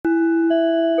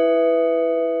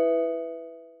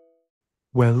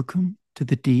Welcome to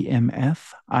the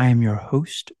DMF. I am your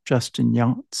host, Justin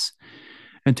Yance,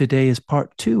 and today is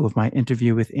part two of my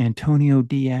interview with Antonio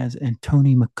Diaz and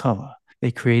Tony McCullough.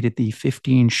 They created the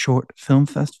 15 Short Film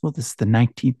Festival. This is the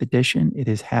 19th edition. It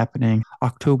is happening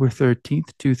October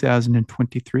 13th,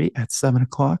 2023 at 7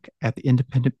 o'clock at the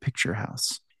Independent Picture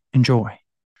House. Enjoy.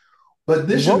 But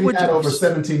this year What we would had you? over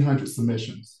 1,700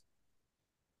 submissions.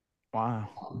 Wow.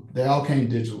 They all came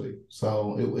digitally,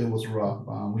 so it was rough.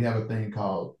 We have a thing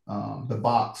called the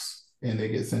box, and they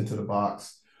get sent to the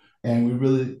box. And we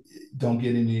really don't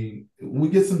get any. We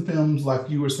get some films like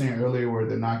you were saying earlier, where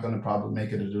they're not going to probably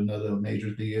make it to another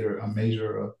major theater, a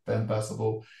major film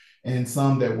festival, and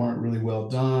some that weren't really well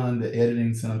done, the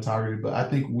editing, cinematography. But I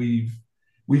think we've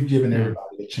given Yeah.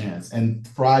 everybody a chance. And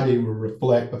Friday will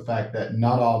reflect the fact that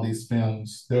not all these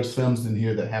films. There's films in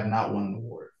here that have not won an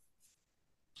award.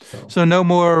 So So no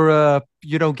more.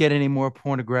 You don't get any more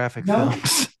pornographic no,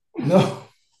 films. no,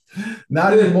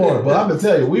 not anymore. But I'm gonna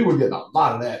tell you, we were getting a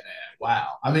lot of that, man. Wow.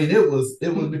 I mean, it was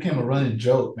became a running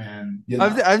joke, man.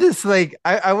 I'm just like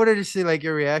I wanted to see like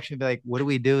your reaction, be like, what do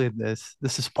we do with this?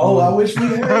 This is Oh, porn.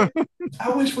 I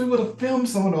wish we would have filmed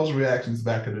some of those reactions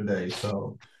back in the day.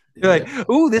 So You're yeah. like,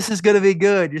 ooh, this is gonna be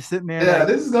good. You're sitting there Yeah, like,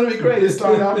 this is gonna be great. It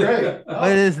started out great. what Oh.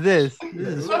 is this?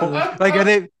 This is porn.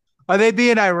 Like, are they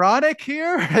being ironic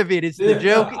here? I mean, it's the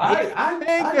joke I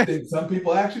ending. think some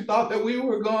people actually thought that we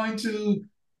were going to.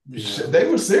 They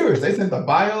were serious. They sent the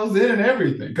bios in and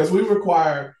everything because we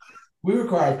required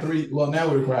three. Well, now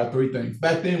we require three things.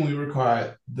 Back then, we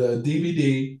required the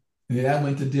DVD, and then that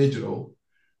went to digital,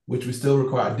 which we still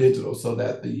require digital so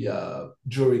that the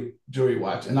jury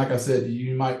watch. And like I said,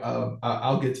 you might.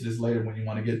 I'll get to this later when you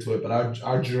want to get to it. But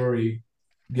our jury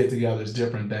get together is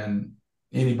different than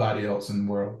anybody else in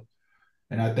the world.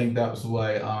 And I think that was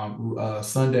why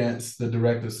Sundance, the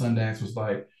director of Sundance, was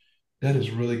like, "That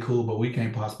is really cool, but we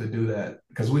can't possibly do that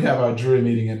because we have our jury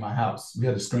meeting in my house. We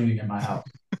had a screening in my house.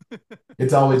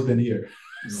 It's always been here."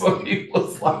 So he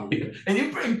was like, "And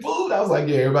you bring food?" I was like,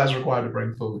 "Yeah, everybody's required to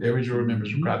bring food. Every jury member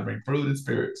is required to bring food and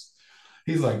spirits."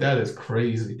 He's like, "That is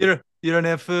crazy." You don't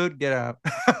have food, get out.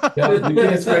 Yeah, you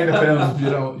can't screen the films if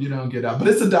you don't get out. But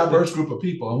it's a diverse group of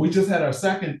people, and we just had our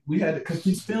second. We had because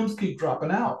these films keep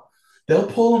dropping out. They'll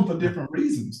pull them for different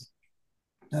reasons.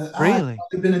 I've Really?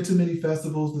 been in too many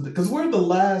festivals because we're the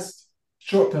last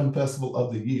short film festival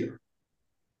of the year.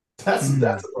 Hmm.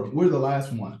 We're the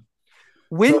last one.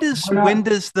 When So does we're when not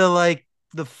does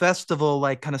the festival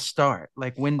like kind of start?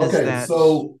 Like when does okay. that?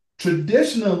 So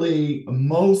traditionally,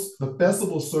 most the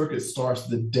festival circuit starts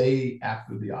the day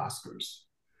after the Oscars.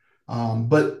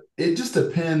 But it just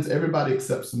depends. Everybody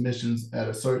accepts submissions at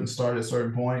a certain start at a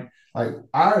certain point. Like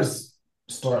ours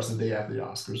starts the day after the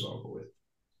Oscars are over with,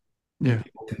 and Yeah.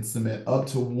 people can submit up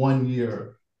to 1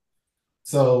 year.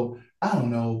 So I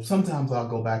don't know. Sometimes I'll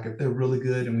go back if they're really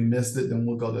good and we missed it, then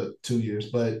we'll go to 2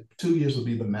 years. But 2 years would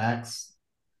be the max,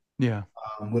 Yeah.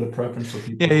 with a preference for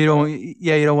Yeah, people.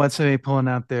 you don't want somebody pulling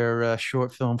out their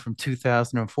short film from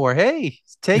 2004. Hey,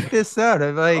 take this out.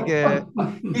 I'm like,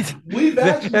 he's, We've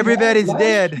actually had everybody's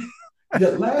dead.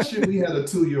 last year we had a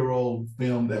 2-year-old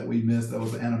film that we missed that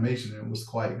was an animation and it was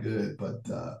quite good. But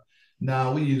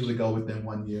no, we usually go within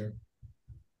 1 year.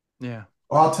 Yeah.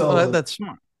 Or I'll Well, tell the that's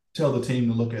smart. tell the team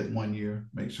to look at 1 year,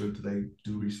 make sure that they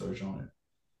do research on it.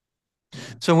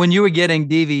 Yeah. So when you were getting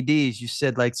DVDs, you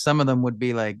said like some of them would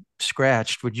be like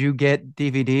scratched. Would you get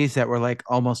DVDs that were like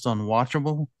almost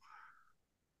unwatchable?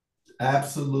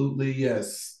 Absolutely,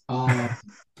 yes.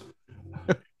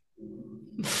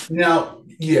 Now,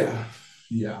 yeah,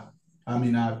 yeah. I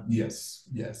mean, yes,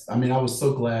 yes. I mean, I was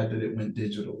so glad that it went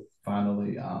digital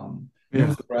finally. And it Yeah.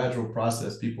 was a gradual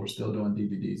process. People were still doing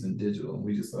DVDs and digital, and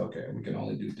we just said, okay, we can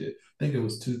only do. I think it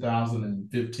was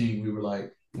 2015. We were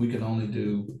like, we can only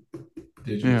do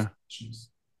digital Yeah. sessions.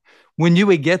 When you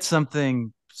would get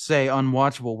something, say,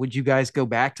 unwatchable, would you guys go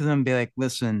back to them and be like,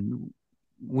 listen,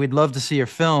 we'd love to see your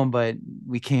film, but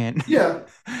we can't. Yeah,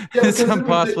 yeah, It's because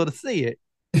impossible to see it.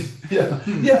 yeah,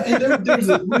 yeah,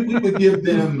 and we would give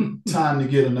them time to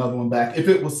get another one back if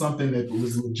it was something that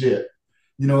was legit.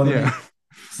 You know what I mean? Yeah.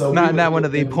 So we Not would not one give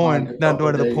of the them like porn, a not couple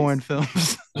one of of the porn days.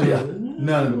 films. Yeah,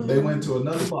 none of them. They went to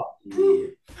another box. They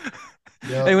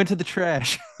Yep, went to the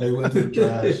trash. they went to the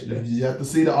trash. You have to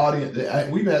see the audience.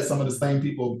 We've had some of the same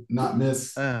people not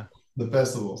miss Uh, the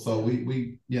festival, so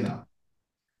we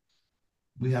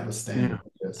have a standard,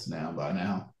 yeah. I guess, now by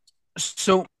now.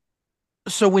 So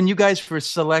so when you guys were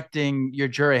selecting your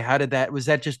jury, how did that was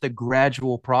that just a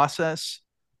gradual process?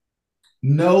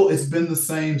 No, it's been the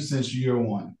same since year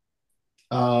one.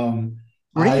 Um,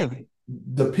 I Really?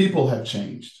 the people have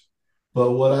changed,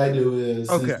 but what I do is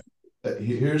since Okay.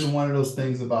 here's one of those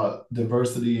things about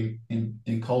diversity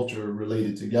in culture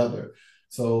related together.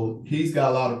 So he's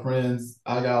got a lot of friends.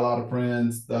 I got a lot of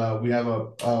friends. We have a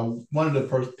one of the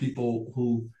first people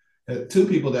who, two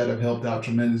people that have helped out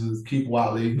tremendously is Keith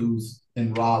Wiley, who's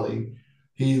in Raleigh.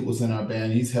 He was in our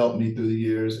band. He's helped me through the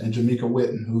years, and Jamaica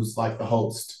Witten, who's like the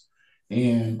host,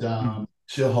 and Mm.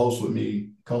 she'll host with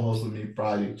me, co-host with me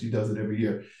Friday. She does it every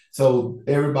year. So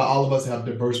everybody, all of us have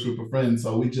a diverse group of friends.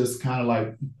 So we just kind of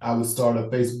like, I would start a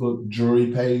Facebook jury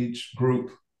page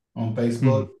group on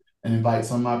Facebook Mm. and invite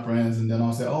some of my friends. And then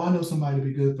I'll say, oh, I know somebody would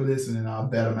be good for this. And then I'll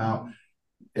bet them out.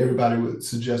 Everybody would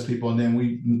suggest people. And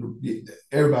then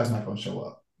everybody's not going to show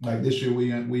up. Like this year,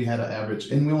 we had an average,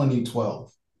 and we only need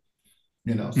 12,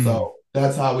 Mm. So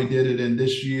that's how we did it. And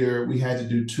this year, we had to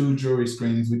do two jury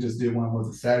screenings. We just did one, was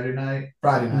it Saturday night?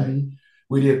 Friday night. Mm-hmm.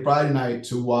 We did Friday night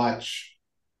to watch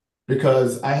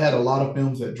because I had a lot of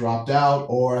films that dropped out,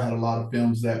 or I had a lot of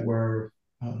films that were,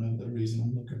 I don't know the reason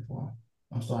I'm looking for.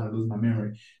 I'm starting to lose my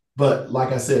memory. But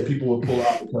like I said, people would pull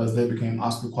out because they became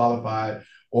Oscar qualified,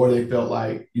 or they felt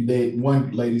like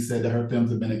one lady said that her films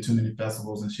have been at too many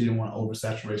festivals and she didn't want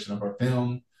oversaturation of her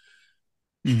film.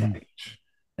 Mm. Strange.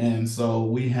 And so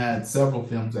we had several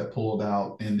films that pulled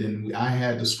out, and then I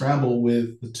had to scramble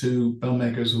with the two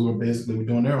filmmakers who were basically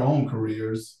doing their own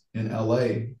careers in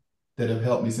LA that have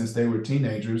helped me since they were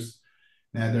teenagers.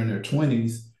 Now they're in their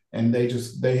 20s, and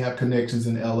they have connections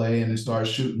in LA, and they started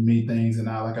shooting me things. And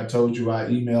like I told you, I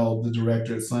emailed the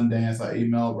director at Sundance, I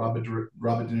emailed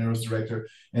Robert De Niro's director,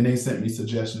 and they sent me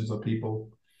suggestions of people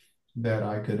that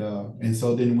I could. And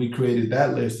so then we created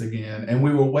that list again, and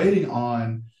we were waiting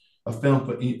on a film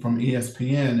from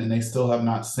ESPN, and they still have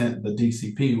not sent the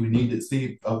DCP. We need to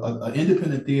see an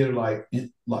independent theater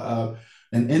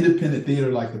an independent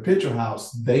theater like the Picture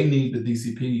House. They need the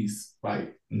DCPs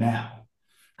right now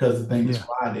because the thing is Yeah.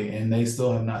 Friday, and they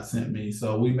still have not sent me.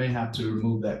 So we may have to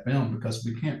remove that film because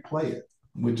we can't play it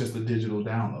with just a digital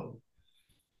download.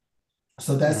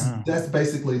 So Oh. that's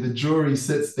basically the jury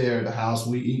sits there at the house.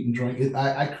 We eat and drink.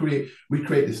 We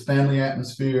create this family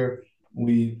atmosphere.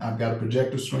 I've got a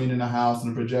projector screen in the house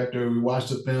and a projector. We watch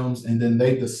the films and then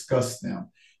they discuss them.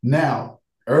 Now,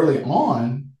 early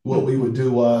on, what we would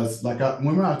do was like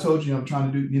remember I told you I'm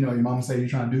trying to do. Your mama say you're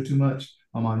trying to do too much.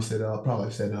 My mom said probably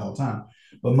said that all the time,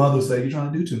 but mother said you're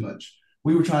trying to do too much.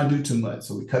 We were trying to do too much,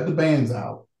 so we cut the bands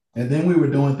out, and then we were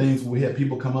doing things where we had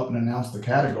people come up and announce the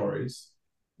categories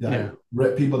like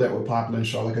Yeah. people that were popular in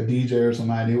show, like a DJ or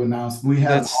somebody, they would announce we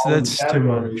have all these That's too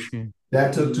much. categories. Yeah.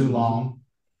 That took too long.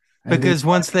 And then Because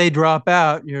once they drop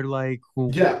out, you're like, well,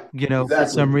 yeah, for some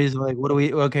exactly. reason, like, what do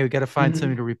we, okay, we got to find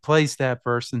something Mm-hmm. to replace that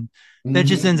person. That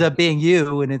just ends Mm-hmm. up being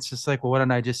you. And it's just like, well, why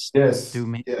don't I just Yes, do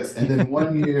me? yes. And then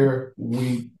one year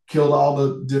we killed all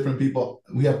the different people.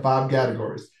 We have 5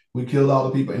 categories. We killed all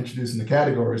the people introducing the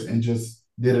categories and just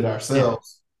did it Yeah.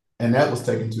 ourselves. And that was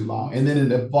taking too long. And then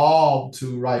it evolved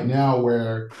to right now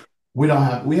where we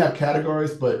have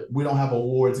categories, but we don't have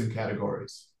awards in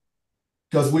categories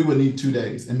because we would need 2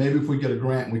 days. And maybe if we get a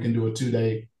grant, we can do a 2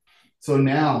 day. So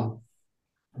now,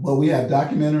 well, we have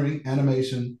documentary,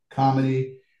 animation,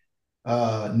 comedy,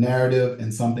 narrative,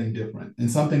 and something different. And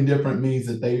something different means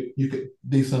that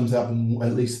these films have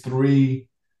at least 3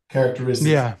 characteristics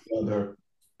of Yeah. the other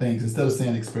things instead of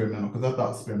saying experimental, because I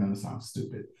thought experimental sounds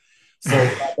stupid.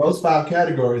 So those 5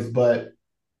 categories, but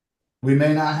we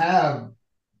may not have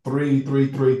three, three,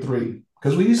 three, three,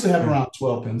 because we used to have Mm. around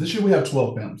 12 films. This year we have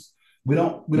 12 films. We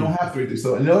don't Mm. have three, three.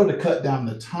 So in order to cut down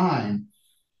the time,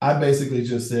 I basically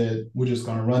just said we're just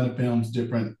going to run the films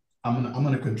different. I'm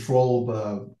gonna control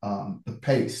the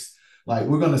pace. Like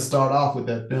we're going to start off with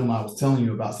that film I was telling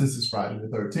you about, since it's Friday the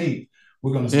 13th.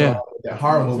 We're going to start Yeah. off with that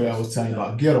horror movie I was telling you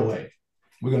about, Getaway.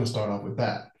 We're going to start off with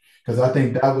that because I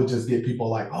think that would just get people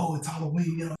like, oh, it's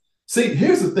Halloween. See,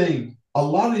 here's the thing: a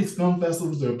lot of these film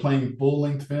festivals that are playing full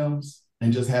length films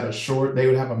and just had a short, they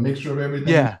would have a mixture of everything,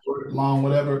 Yeah. short, long,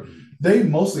 whatever. They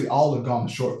mostly all have gone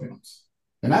to short films.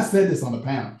 And I said this on the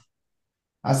panel.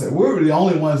 I said, we're the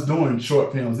only ones doing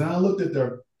short films. And I looked at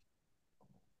their,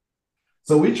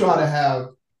 so we try to have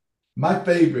my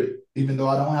favorite, even though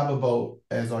I don't have a vote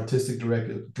as artistic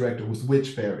director was Witch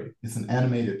Fairy. It's an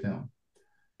animated film.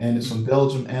 And it's from Mm.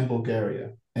 Belgium and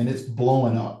Bulgaria. And it's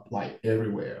blowing up like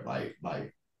everywhere.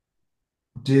 Like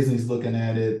Disney's looking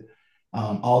at it.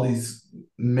 All these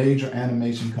major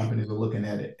animation companies are looking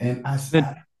at it. And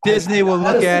Then Disney will I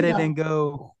had look to at sit it down. and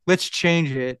go, let's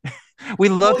change it. We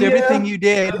Well, loved everything yeah, you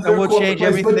did because and they're we'll corporate change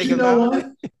place. But everything you know about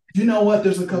what? it.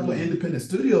 There's a couple of independent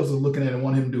studios that are looking at it and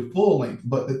want him to do full length.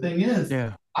 But the thing is,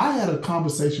 Yeah. I had a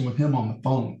conversation with him on the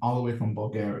phone all the way from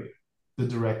Bulgaria, the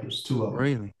directors, two of them,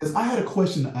 Really? because I had a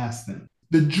question to ask them.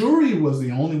 The jury was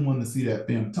the only one to see that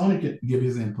film. Tony could give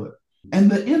his input.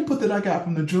 And the input that I got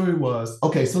from the jury was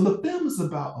okay, so the film is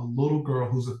about a little girl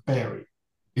who's a fairy.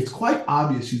 It's quite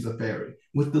obvious she's a fairy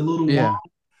with the little wand. Yeah.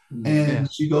 Yeah.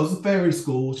 And she goes to fairy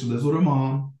school. She lives with her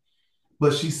mom,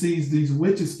 but she sees these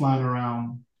witches flying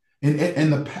around.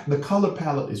 And the color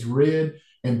palette is red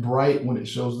and bright when it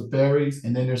shows the fairies.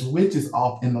 And then there's witches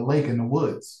off in the lake in the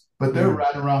woods. But they're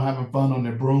riding around having fun on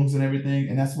their brooms and everything.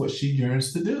 And that's what she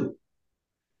yearns to do.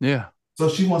 Yeah. So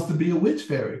she wants to be a witch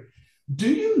fairy. Do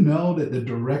you know that the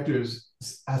directors,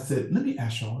 I said, let me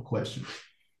ask y'all a question.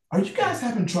 Are you guys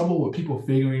having trouble with people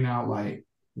figuring out like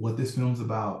what this film's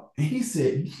about? And he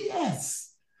said,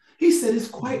 yes. He said, it's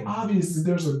quite obvious that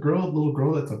there's a little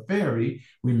girl that's a fairy.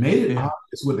 We made it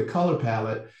obvious with the color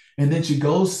palette. And then she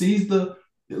goes,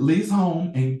 leaves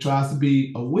home and tries to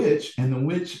be a witch. And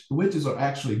the witches are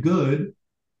actually good.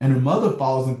 And her mother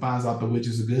falls and finds out the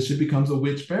witches are good. She becomes a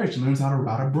witch fairy. She learns how to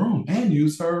ride a broom and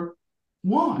use her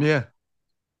wand. Yeah.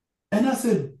 And I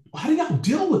said, how do y'all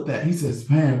deal with that? He says,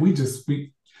 man,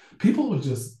 people are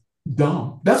just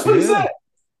dumb. That's what he said.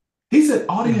 He said,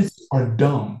 audiences are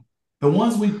dumb.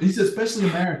 He said, especially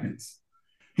Americans.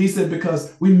 He said,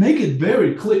 because we make it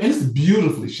very clear, and it's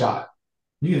beautifully shot.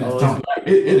 You know,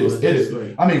 it is.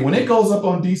 I mean, when it goes up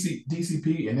on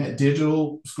DCP and that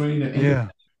digital screen,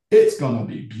 it's gonna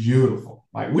be beautiful.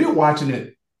 Like we're watching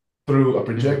it through a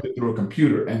projector, through a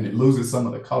computer, and it loses some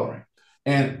of the coloring.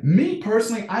 And me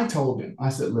personally, I told him, I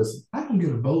said, listen, I don't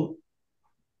get a vote,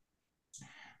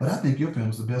 but I think your film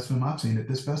is the best film I've seen at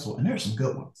this festival. And there's some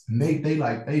good ones. And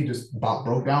they just about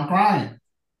broke down crying.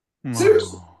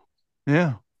 Seriously.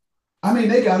 Yeah. I mean,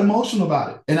 they got emotional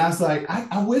about it. And I was like,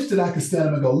 I wish that I could stand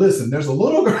up and go, listen, there's a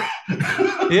little girl.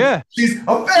 Yeah. She's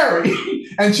a fairy.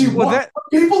 And I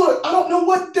don't know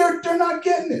what they're not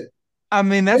getting it. I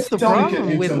mean, that's the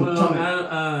problem with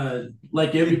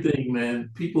like everything, man.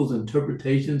 People's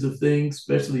interpretations of things,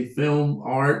 especially film,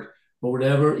 art, or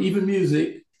whatever, even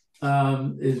music,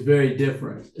 is very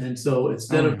different. And so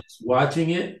instead of just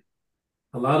watching it,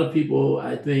 a lot of people,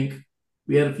 I think,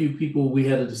 we had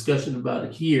a discussion about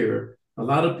it here. A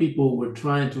lot of people were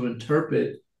trying to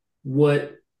interpret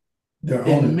what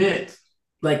it meant,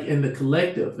 like in the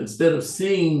collective, instead of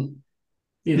seeing.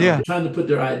 Trying to put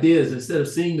their ideas instead of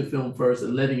seeing the film first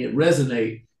and letting it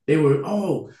resonate. They were,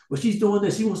 she's doing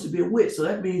this. She wants to be a witch, so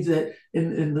that means that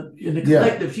in the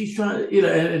collective, she's trying to,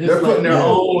 and it's putting their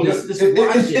own.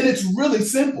 And it's really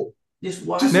simple. Just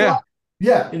watch. Yeah.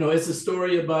 It's a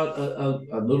story about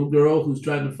a little girl who's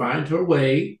trying to find her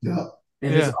way. Yeah.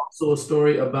 And it's also a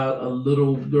story about a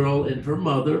little girl and her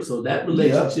mother. So that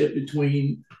relationship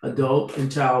between adult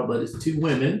and child, but it's two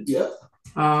women. Yeah.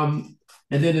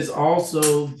 And then it's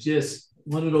also just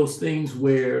one of those things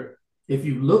where if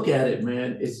you look at it,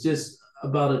 man, it's just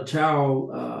about a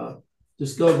child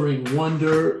discovering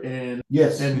wonder and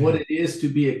what it is to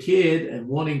be a kid and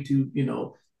wanting to,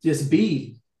 just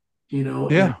be,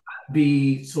 and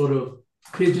be sort of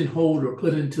pigeonholed or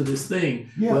put into this thing.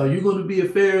 Yeah. Well, you're going to be a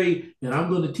fairy and I'm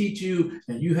going to teach you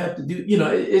and you have to do,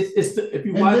 if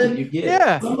you watch it, you get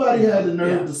it. Somebody had the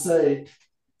nerve to say,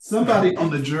 somebody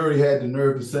on the jury had the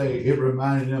nerve to say it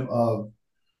reminded them of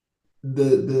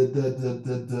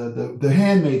the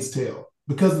Handmaid's Tale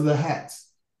because of the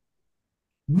hats.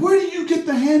 Where do you get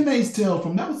the Handmaid's Tale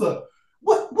from? That was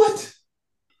what?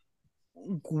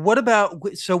 What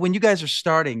about, so when you guys are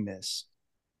starting this,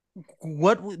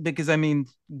 because I mean,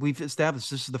 we've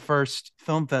established this is the first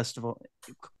film festival.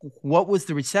 What was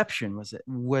the reception?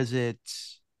 Was it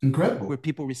incredible? Were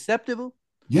people receptive?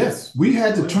 Yes, we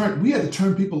had to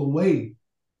turn people away.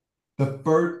 The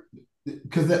first,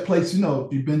 because that place,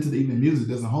 if you've been to the evening music,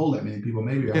 doesn't hold that many people,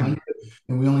 maybe 100,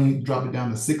 and we only drop it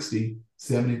down to 60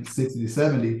 to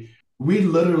 70. We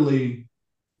literally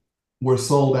were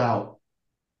sold out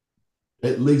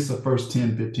at least the first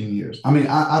 10, 15 years. I mean,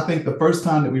 I think the first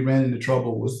time that we ran into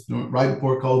trouble was right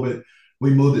before COVID.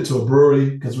 We moved it to a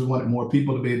brewery because we wanted more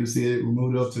people to be able to see it. We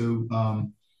moved it up to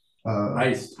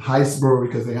Heist Brewery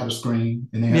because they had a screen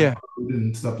and they had food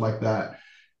and stuff like that.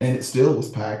 And it still was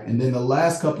packed. And then the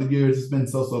last couple of years, it's been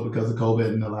so because of COVID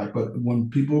and the like. But when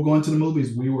people were going to the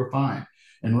movies, we were fine.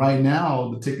 And right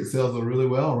now, the ticket sales are really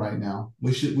well right now.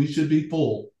 We should be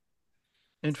full.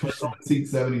 Interesting. Seat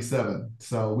 77.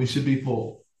 So we should be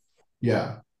full.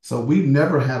 Yeah. So we've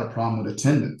never had a problem with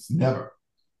attendance. Never.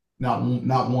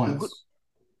 Not once.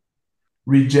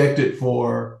 Rejected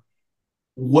for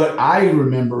what I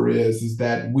remember is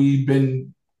that we've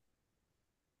been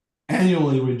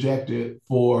annually rejected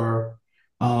for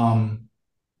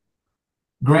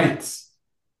grants.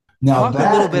 Now talk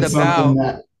a little bit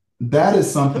about that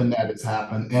is something that has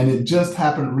happened, and it just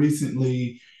happened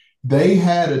recently. They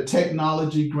had a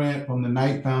technology grant from the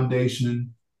Knight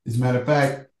Foundation. As a matter of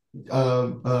fact,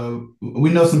 we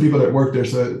know some people that work there,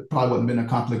 so it probably wouldn't have been a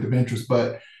conflict of interest,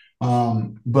 but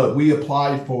we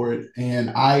applied for it, and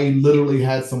I literally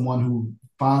had someone who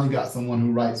finally got someone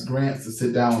who writes grants to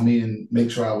sit down with me and make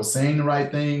sure I was saying the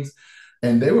right things,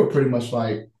 and they were pretty much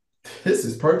like, "This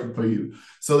is perfect for you."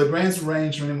 So the grants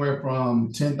range from anywhere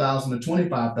from 10,000 to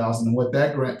 25,000. And what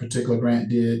that particular grant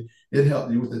did, it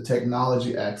helped you with the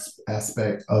technology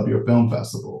aspect of your film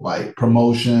festival, like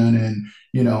promotion and,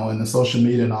 and the social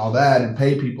media and all that, and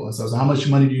pay people. And so how much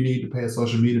money do you need to pay a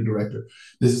social media director?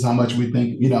 This is how much we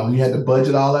think, you had to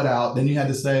budget all that out. Then you had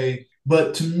to say,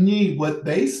 but to me, what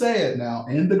they said now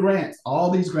in the grants, all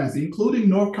these grants, including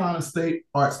North Carolina State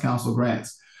Arts Council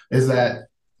grants, is that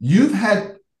you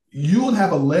will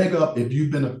have a leg up if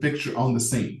you've been a fixture on the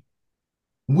scene.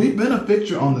 We've been a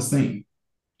fixture on the scene.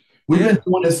 We've been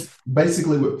doing this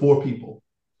basically with 4 people.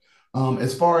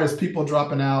 As far as people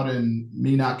dropping out and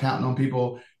me not counting on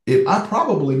people, if I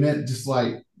probably meant just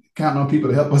like counting on people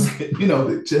to help us,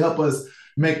 to help us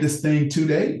make this thing 2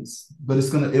 days, but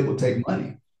it will take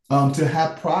money. To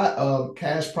have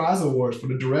cash prize awards for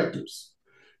the directors,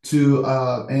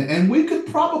 and we could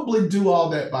probably do all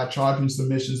that by charging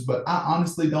submissions, but I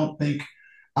honestly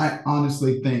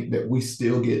think that we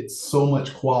still get so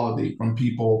much quality from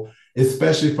people,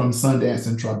 especially from Sundance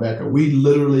and Tribeca. We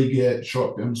literally get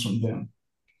short films from them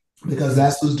because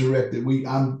that's who's directed.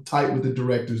 I'm tight with the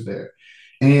directors there,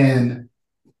 and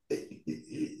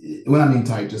when I mean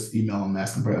tight, just email them,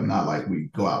 ask them for them, not like we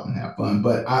go out and have fun.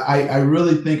 But I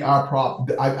really think our problem,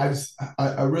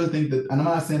 I really think that, and I'm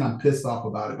not saying I'm pissed off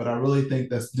about it, but I really think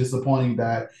that's disappointing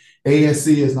that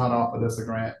ASC has not offered us a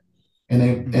grant.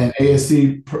 And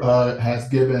ASC has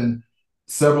given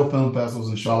several film festivals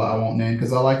in Charlotte, I won't name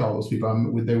because I like all those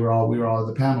people. We were all at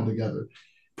the panel together.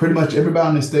 Pretty much everybody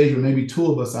on the stage, with maybe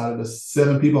 2 of us out of the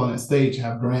 7 people on that stage,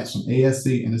 have grants from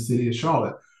ASC in the city of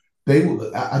Charlotte.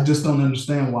 I just don't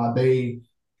understand why they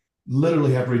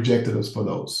literally have rejected us for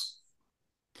those.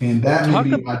 And that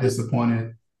may be my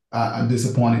disappointed. I'm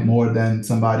disappointed more than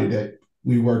somebody that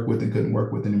we work with and couldn't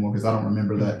work with anymore because I don't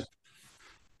remember that.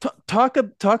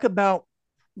 Talk about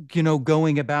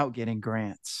going about getting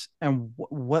grants and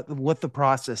what the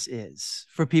process is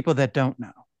for people that don't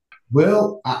know.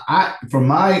 Well, from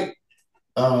my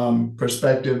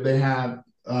perspective, they have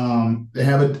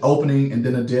an opening and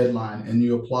then a deadline, and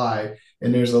you apply.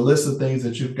 And there's a list of things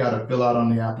that you've got to fill out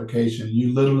on the application.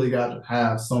 You literally got to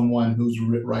have someone who's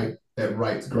that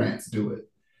writes grants do it,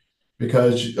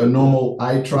 because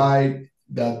I tried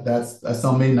that's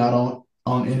on me, not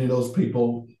on any of those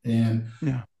people, and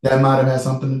that might have had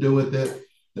something to do with it.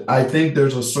 I think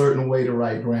there's a certain way to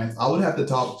write grants. I would have to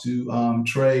talk to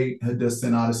Trey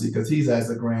Hudson Odyssey because he's as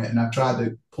a grant, and I've tried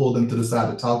to pull them to the side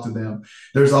to talk to them.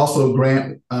 There's also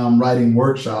grant writing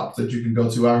workshops that you can go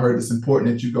to. I heard it's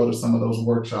important that you go to some of those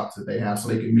workshops that they have so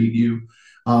they can meet you.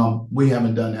 We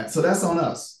haven't done that, so that's on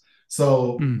us.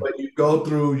 So, but you go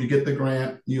through, you get the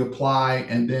grant, you apply,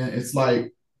 and then it's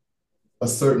like a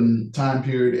certain time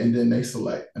period, and then they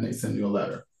select and they send you a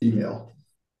letter, email.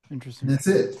 Interesting. That's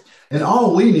it. And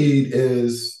all we need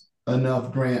is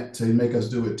enough grant to make us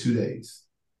do it 2 days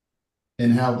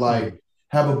and have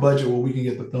a budget where we can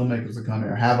get the filmmakers to come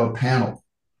here, have a panel.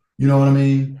 You know what I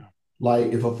mean?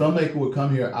 Like if a filmmaker would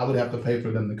come here, I would have to pay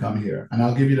for them to come here. And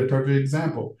I'll give you the perfect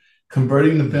example,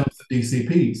 converting the films to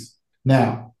DCPs.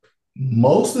 Now,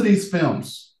 most of these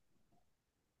films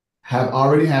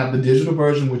already have the digital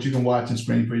version, which you can watch and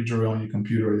screen for your jury on your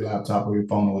computer or your laptop or your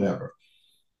phone or whatever.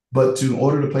 But in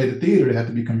order to play the theater, they have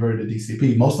to be converted to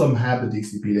DCP. Most of them have the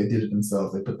DCP. They did it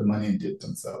themselves. They put the money and did it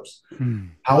themselves.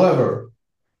 However,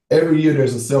 every year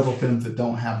there's several films that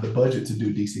don't have the budget to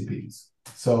do DCPs.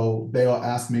 So they'll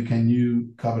ask me, can you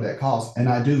cover that cost? And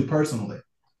I do personally.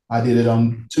 I did it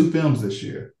on 2 films this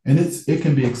year. And it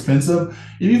can be expensive.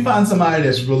 If you find somebody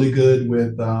that's really good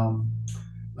with Final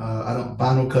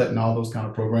Cut and all those kind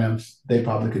of programs, they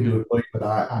probably could do it for you, but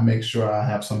I make sure I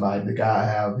have somebody. The guy I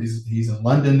have, he's in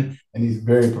London and he's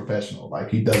very professional.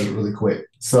 Like he does it really quick.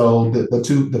 So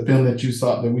the film that you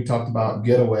saw that we talked about,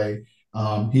 Getaway,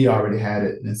 he already had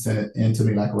it and sent it in to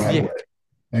me like right away.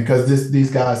 And because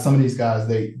some of these guys,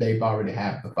 they've already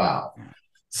had the file.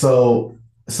 So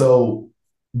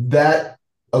that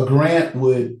a grant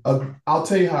I'll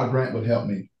tell you how a grant would help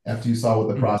me after you saw what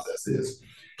the process is.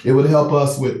 It would help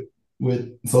us with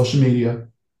social media,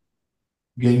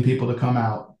 getting people to come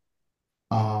out.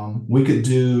 We could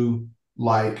do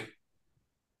like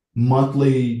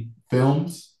monthly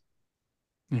films,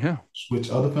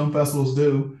 which other film festivals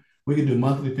do. We could do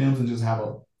monthly films and just have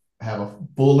a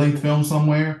full length film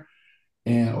somewhere,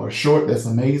 and or a short that's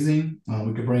amazing.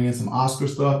 We could bring in some Oscar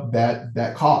stuff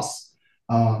that costs.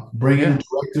 Bringing Yeah. in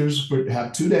directors for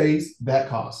have 2 days that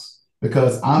costs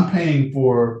because I'm paying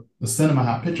for the cinema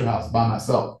house, picture house by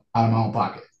myself out of my own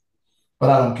pocket. But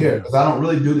I don't care Yeah. because I don't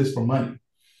really do this for money.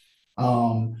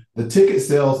 The ticket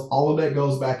sales, all of that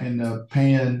goes back into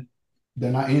paying.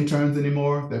 They're not interns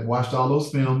anymore. They've watched all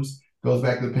those films. Goes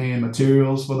back to paying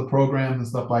materials for the programs and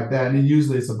stuff like that. And then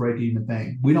usually it's a break even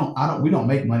thing. We don't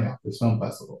make money off this film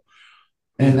festival,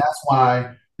 and Yeah. that's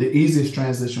why the easiest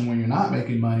transition when you're not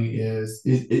making money is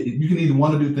you can either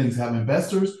want to do things have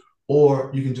investors or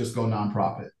you can just go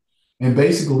nonprofit. And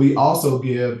basically, we also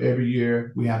give every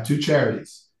year. We have two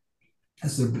charities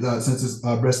since it's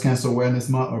Breast Cancer Awareness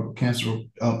Month or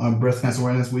breast cancer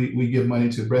awareness, we give money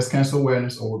to breast cancer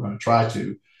awareness, or we're going to try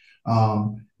to.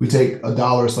 We take $1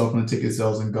 or so from the ticket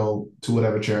sales and go to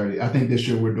whatever charity. I think this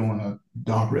year we're doing a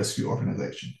dog rescue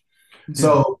organization. Yeah.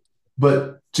 So,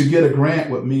 but to get a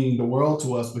grant would mean the world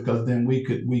to us because then we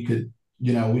could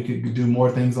do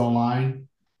more things online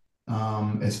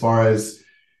as far as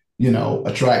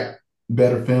attract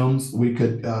better films. We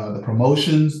could the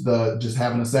promotions, the just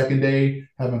having a second day,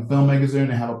 having filmmakers there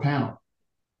and have a panel.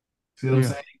 See what I'm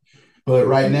saying? But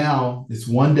right now it's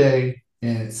one day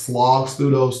and it slogs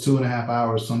through those 2.5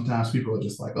 hours. Sometimes people are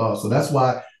just like, oh, so that's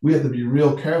why we have to be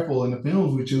real careful in the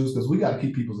films we choose because we got to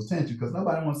keep people's attention because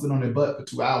nobody wants to sit on their butt for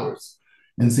 2 hours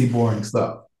and see boring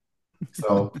stuff.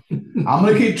 So I'm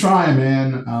gonna keep trying,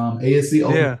 man. ASC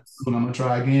open soon. I'm gonna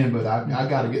try again, but I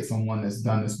got to get someone that's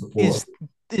done this before.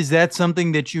 Is that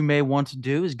something that you may want to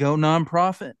do? Is go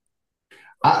nonprofit?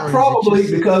 Probably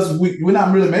just... because we're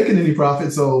not really making any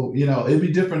profit, so it'd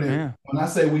be different if when I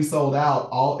say we sold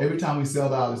out. Every time we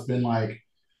sold out, it's been like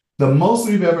the most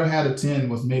we've ever had attend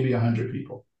was maybe 100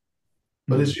 people,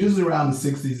 but it's usually around the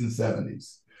 60s and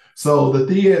 70s. So the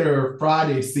theater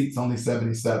Friday seats only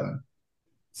 77.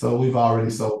 So we've already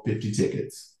sold 50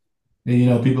 tickets.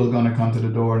 And, people are going to come to the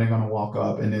door and they're going to walk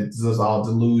up and it's just all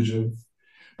delusion.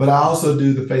 But I also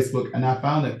do the Facebook, and I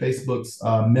found that Facebook's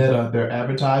Meta, their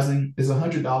advertising is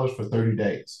 $100 for 30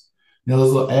 days.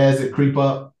 Those little ads that creep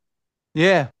up.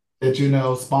 Yeah. That,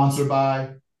 sponsored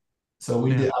by. So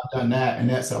I've done that, and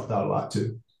that's helped out a lot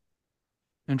too.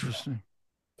 Interesting.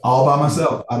 All by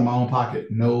myself, out of my own pocket.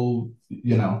 No,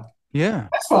 Yeah.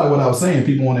 That's probably what I was saying.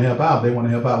 People want to help out. They want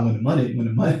to help out when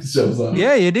the money shows up.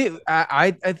 Yeah, you do.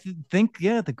 I think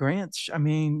the grants. I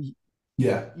mean,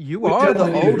 yeah, you are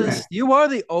the oldest. You are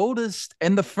the oldest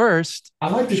and the first. I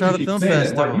like to keep film saying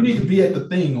festival. That. Like, you need to be at the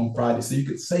thing on Friday, so you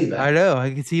could say that. I know.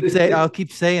 I can keep saying. I'll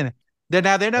keep saying it.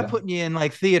 Now they're not putting you in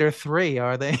like theater 3,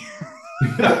 are they?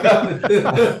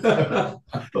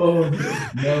 Oh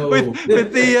no!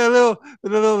 With the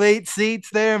little 8 seats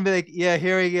there, and be like, yeah,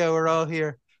 here we go. We're all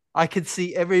here. I could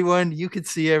see everyone. You could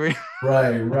see everyone.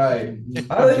 Right.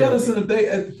 I got us in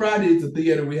at Friday at the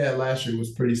theater we had last year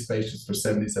was pretty spacious for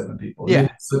 77 people. Yeah, they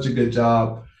did such a good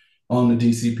job on the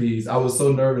DCPs. I was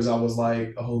so nervous. I was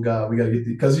like, oh God, we got to get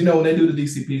because when they do the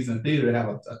DCPs in the theater, they have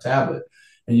a tablet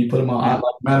and you put them on. Like,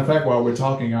 matter of fact, while we're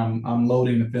talking, I'm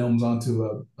loading the films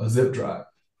onto a zip drive.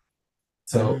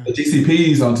 So the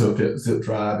DCPs onto a zip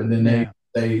drive, and then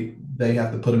they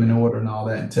have to put them in order and all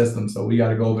that and test them. So we got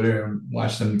to go over there and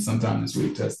watch them sometime this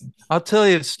week, test them. I'll tell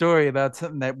you a story about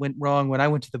something that went wrong when I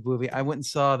went to the movie. I went and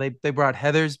saw they brought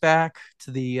Heathers back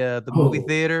to the movie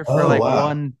theater for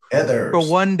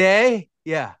one day.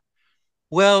 Yeah.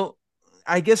 Well,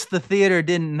 I guess the theater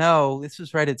didn't know. This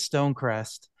was right at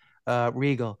Stonecrest,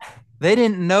 Regal. They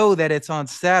didn't know that it's on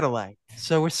satellite.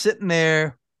 So we're sitting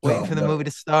there waiting for the movie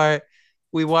to start.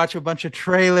 We watch a bunch of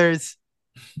trailers.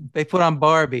 They put on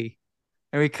Barbie.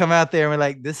 And we come out there and we're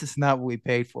like, this is not what we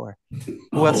paid for.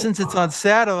 Well, since it's on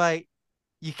satellite,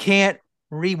 you can't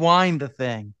rewind the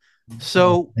thing.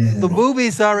 So the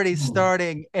movie's already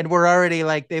starting and we're already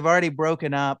like, they've already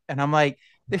broken up. And I'm like,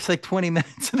 there's like 20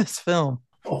 minutes of this film.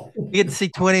 You get to see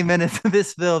 20 minutes of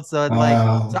this film. So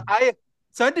I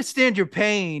understand your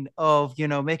pain of,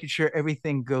 making sure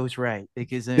everything goes right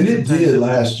because and it did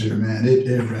last year, man.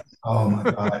 It oh my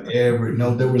God, there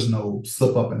was no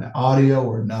slip up in the audio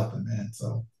or nothing, man.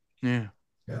 So yeah.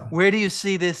 Where do you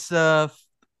see this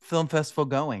film festival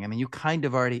going? I mean, you kind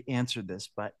of already answered this,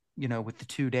 but with the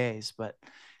 2 days. But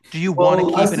do you want to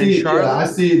keep it in Charlotte? Yeah, I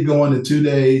see it going to 2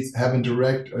 days, having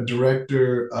a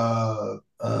director,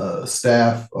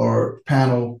 staff or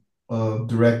panel of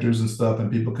directors and stuff, and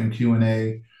people can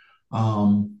Q&A.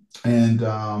 I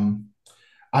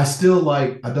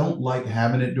don't like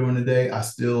having it during the day. I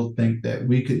still think that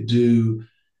we could do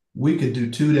we could do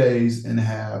 2 days and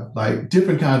have like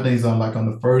different kind of things on. Like on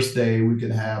the first day, we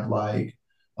could have like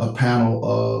a panel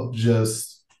of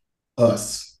just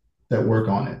us that work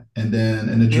on it, and then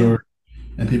in the Yeah. jury,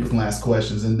 and people can ask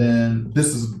questions. And then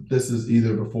this is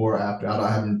either before or after.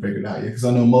 I haven't figured it out yet because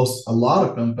I know a lot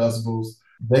of film festivals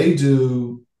they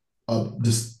do a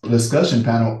discussion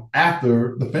panel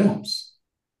after the films,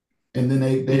 and then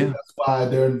they Yeah.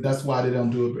 that's why they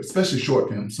don't do it, especially short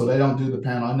films. So they don't do the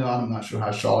panel. I know I'm not sure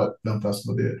how Charlotte Film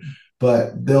Festival did,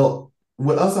 but they'll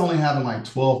with us only having like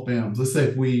 12 films. Let's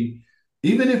say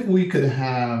even if we could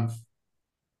have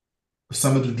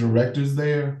some of the directors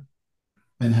there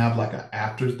and have like an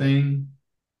after thing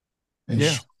and Yeah.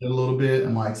 shorten it a little bit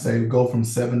and like say go from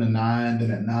 7 to 9,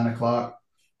 then at 9 o'clock,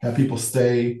 have people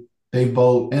stay, they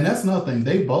vote. And that's another thing,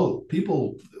 they vote.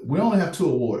 People, we only have two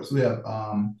awards. We have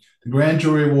the Grand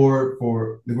Jury Award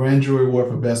for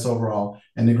Best Overall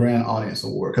and the Grand Audience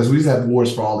Award. Because we used to have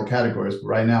awards for all the categories, but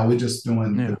right now we're just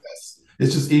doing the Yeah. best.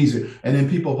 It's just easier. And then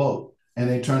people vote and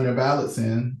they turn their ballots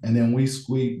in. And then we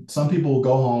some people will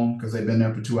go home because they've been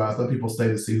there for 2 hours. Other people stay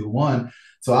to see who won.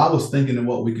 So I was thinking that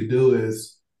what we could do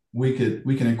is we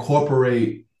can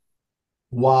incorporate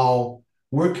while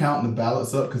we're counting the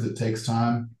ballots up because it takes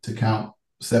time to count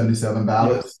 77 Yeah.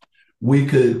 ballots. We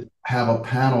could have a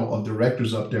panel of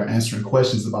directors up there answering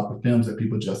questions about the films that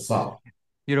people just saw.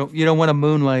 You don't want a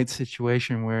moonlight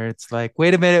situation where it's like,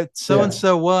 wait a minute, so and Yeah,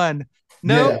 so won.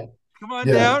 Nope. yeah, Come on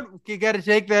yeah, down. You got to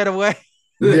take that away.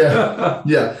 yeah,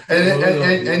 yeah.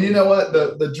 And you Oh, know what?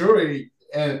 The jury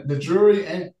and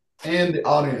the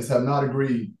audience have not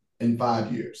agreed in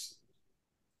 5 years.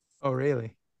 Oh,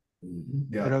 really?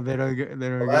 They Yeah. don't they don't The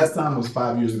agree. last time was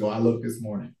 5 years ago. I looked this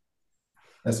morning.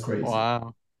 That's crazy.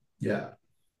 Wow. Yeah,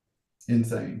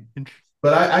 insane. Int-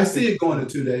 But I see it going to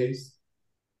Interesting. 2 days.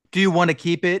 Do you want to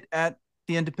keep it at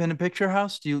the Independent Picture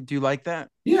House? Do you like that?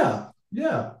 Yeah,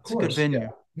 yeah, of It's a good course. Yeah, venue.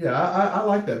 yeah. I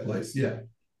like that place. Yeah,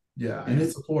 yeah, and Yeah.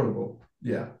 it's affordable.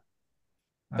 Yeah,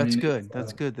 I That's mean good.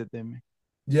 That's good that they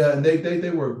yeah, and they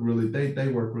work really they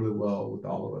work really well with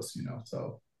all of us.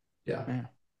 So yeah, yeah.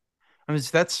 I mean,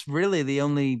 that's really the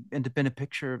only independent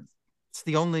picture. It's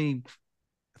the only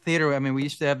theater. I mean, we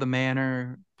used to have the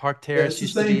Manor. Park yeah. It's Terrace the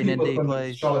used to same be an people indie from the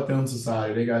place. Charlotte Film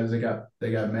Society. They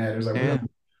got mad. It was like Yeah.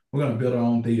 we're gonna build our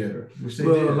own theater, which they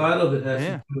well, a did. lot of it has to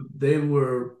Yeah. do, they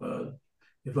were,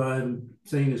 if I'm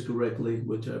saying this correctly,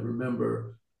 which I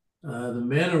remember, the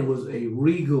Manor was a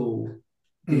Regal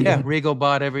Yeah. theater. Hmm. Regal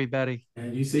bought everybody.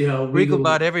 And you see how Regal Regal,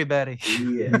 bought everybody.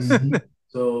 yes. Hmm.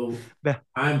 So The-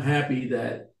 I'm happy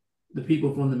that the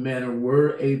people from the Manor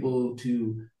were able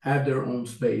to have their own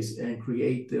space and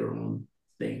create their own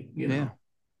thing, yeah.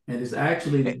 And it's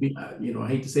actually to Eh, be, I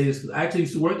hate to say this because I actually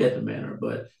used to work at the Manor,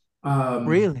 but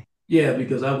really? yeah,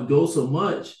 because I would go so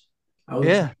much, I would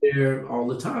Yeah. be there all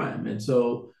the time, and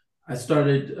so I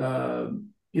started,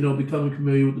 becoming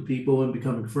familiar with the people and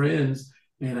becoming friends.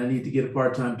 And I need to get a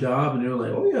part-time job, and they were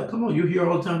like, "Oh yeah, come on, you're here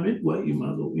all the time anyway. You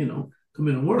might as well, come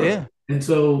in and work." Yeah. And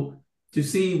so to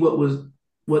see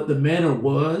what the Manor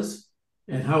was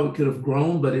and how it could have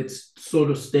grown, but it's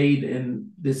sort of stayed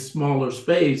in this smaller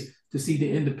space to see the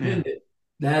Yeah. independent.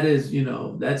 That is,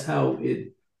 that's how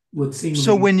it would So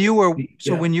seemingly when you were be.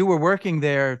 so Yeah. when you were working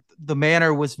there, the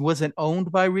Manor wasn't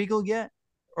owned by Regal yet,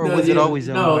 or No, was it yeah, always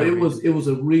owned no, by it Regal? was it was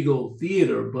a Regal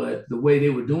theater, but the way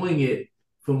they were doing it,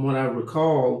 from what I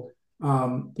recall,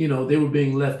 they were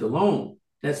being left alone.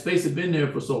 That space had been there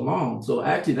for so long. So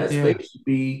actually that Yeah. space should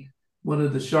be one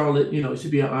of the Charlotte, it should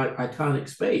be an iconic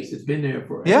space. It's been there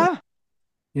forever, Yeah.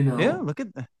 you Yeah. know. Look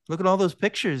at all those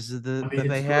pictures I mean, that it's they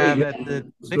great. have Yeah, at the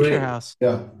it's picture great. house.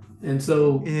 Yeah, And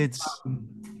so It's um,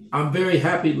 I'm very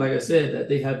happy, like I said, that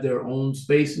they have their own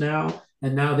space now,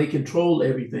 and now they control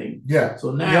everything. yeah,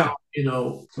 So yeah. now, they're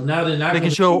not They can going to be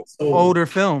show so, older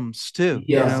films too.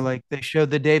 yeah. yes, Like they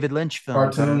showed the David Lynch films. I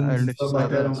Cartoons don't know and if you stuff saw like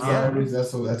that on those. Yeah. uh-huh. Saturdays.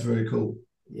 That's very cool.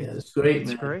 Yeah, it's great, It's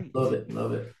man. great. Love it,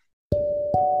 love it.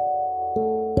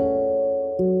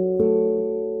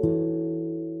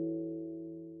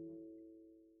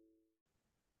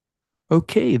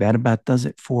 Okay, that about does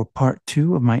it for part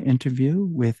two of my interview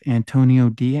with Antonio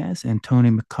Diaz and Tony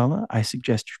McCullough. I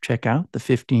suggest you check out the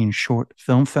 15 Short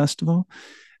Film Festival.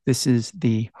 This is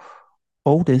the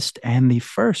oldest and the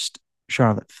first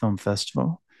Charlotte Film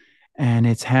Festival, and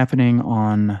it's happening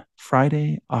on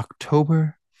Friday,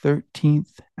 October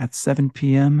 13th at 7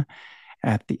 p.m.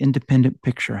 at the Independent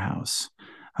Picture House.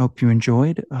 I hope you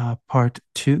enjoyed part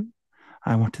two.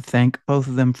 I want to thank both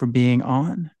of them for being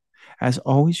on. As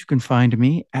always, you can find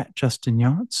me at Justin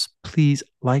Yachts. Please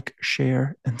like,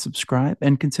 share, and subscribe,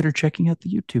 and consider checking out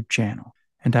the YouTube channel.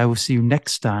 And I will see you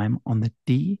next time on the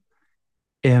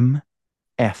DMF.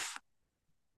 F.